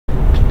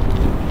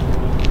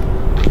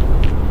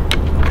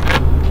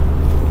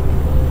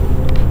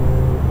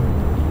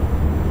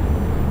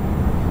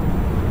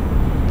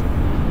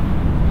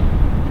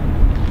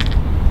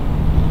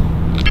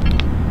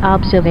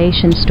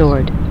Observation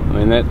stored. I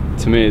mean, that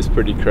to me is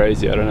pretty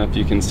crazy. I don't know if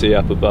you can see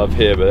up above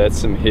here, but that's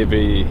some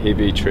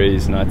heavy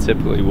trees, and I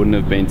typically wouldn't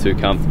have been too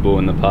comfortable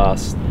in the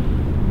past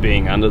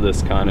being under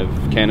this kind of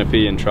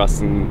canopy and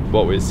trusting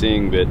what we're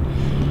seeing. But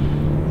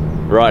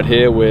right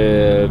here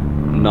we're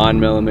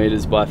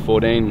 9mm by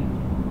 14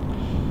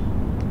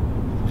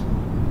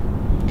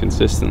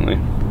 consistently.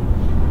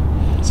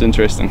 It's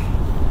interesting.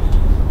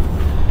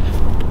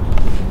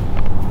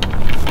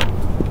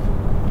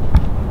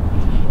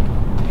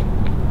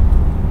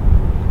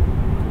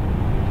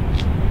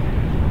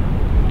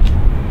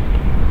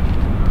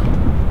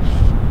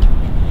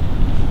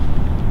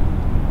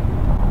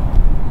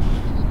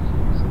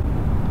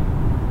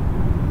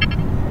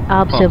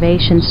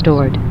 Observation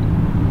stored.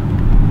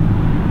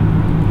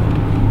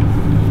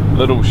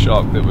 Little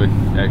shocked that we're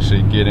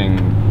actually getting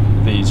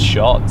these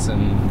shots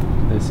in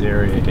this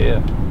area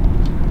here.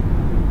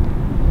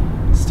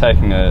 It's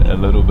taking a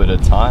little bit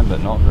of time,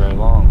 but not very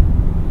long.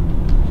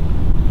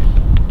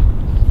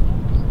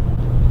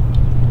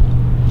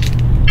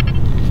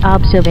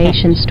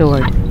 Observation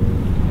stored.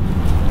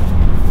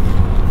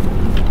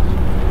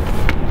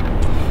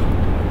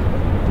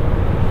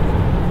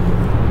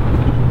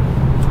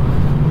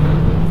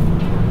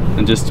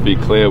 And just to be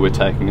clear, we're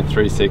taking a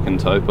 3-second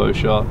topo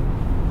shot.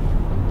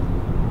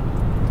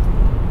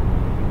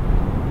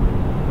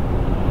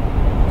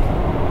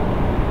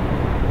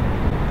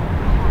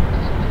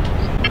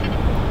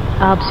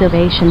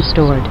 Observation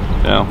stored.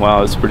 Yeah,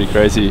 wow, it's pretty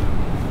crazy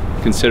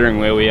considering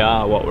where we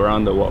are, what we're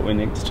under, what we're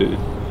next to.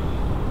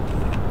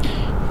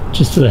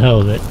 Just for the hell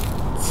of it,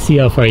 see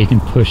how far you can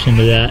push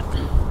into that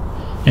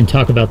and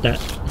talk about that.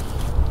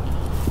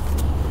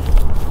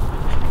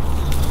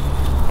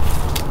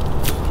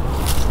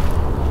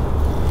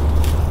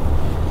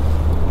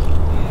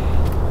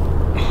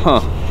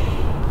 Huh.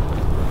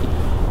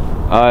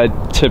 I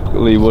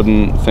typically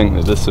wouldn't think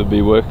that this would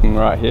be working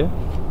right here,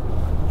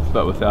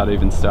 but without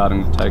even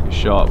starting to take a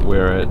shot,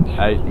 we're at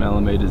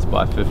 8mm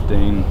by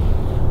 15.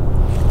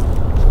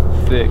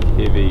 Thick,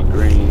 heavy,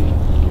 green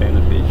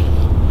canopy.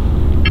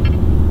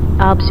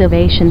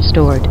 Observation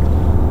stored.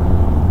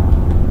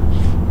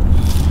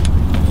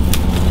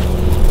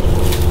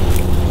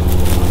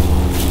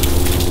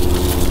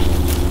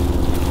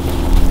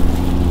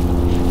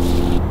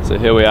 So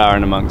here we are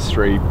in amongst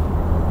 3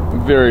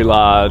 very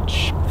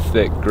large,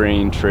 thick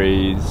green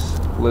trees,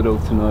 little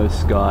to no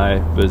sky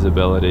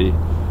visibility.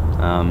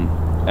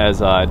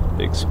 As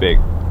I'd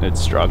expect, it's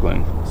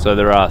struggling. So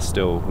there are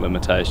still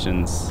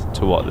limitations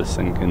to what this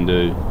thing can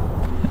do.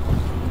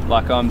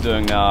 Like I'm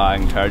doing now, I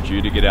encourage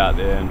you to get out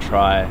there and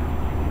try,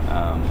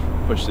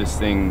 push this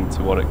thing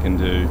to what it can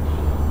do.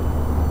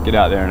 Get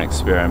out there and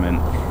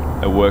experiment.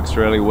 It works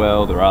really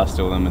well, there are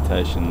still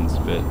limitations,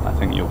 but I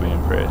think you'll be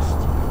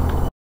impressed.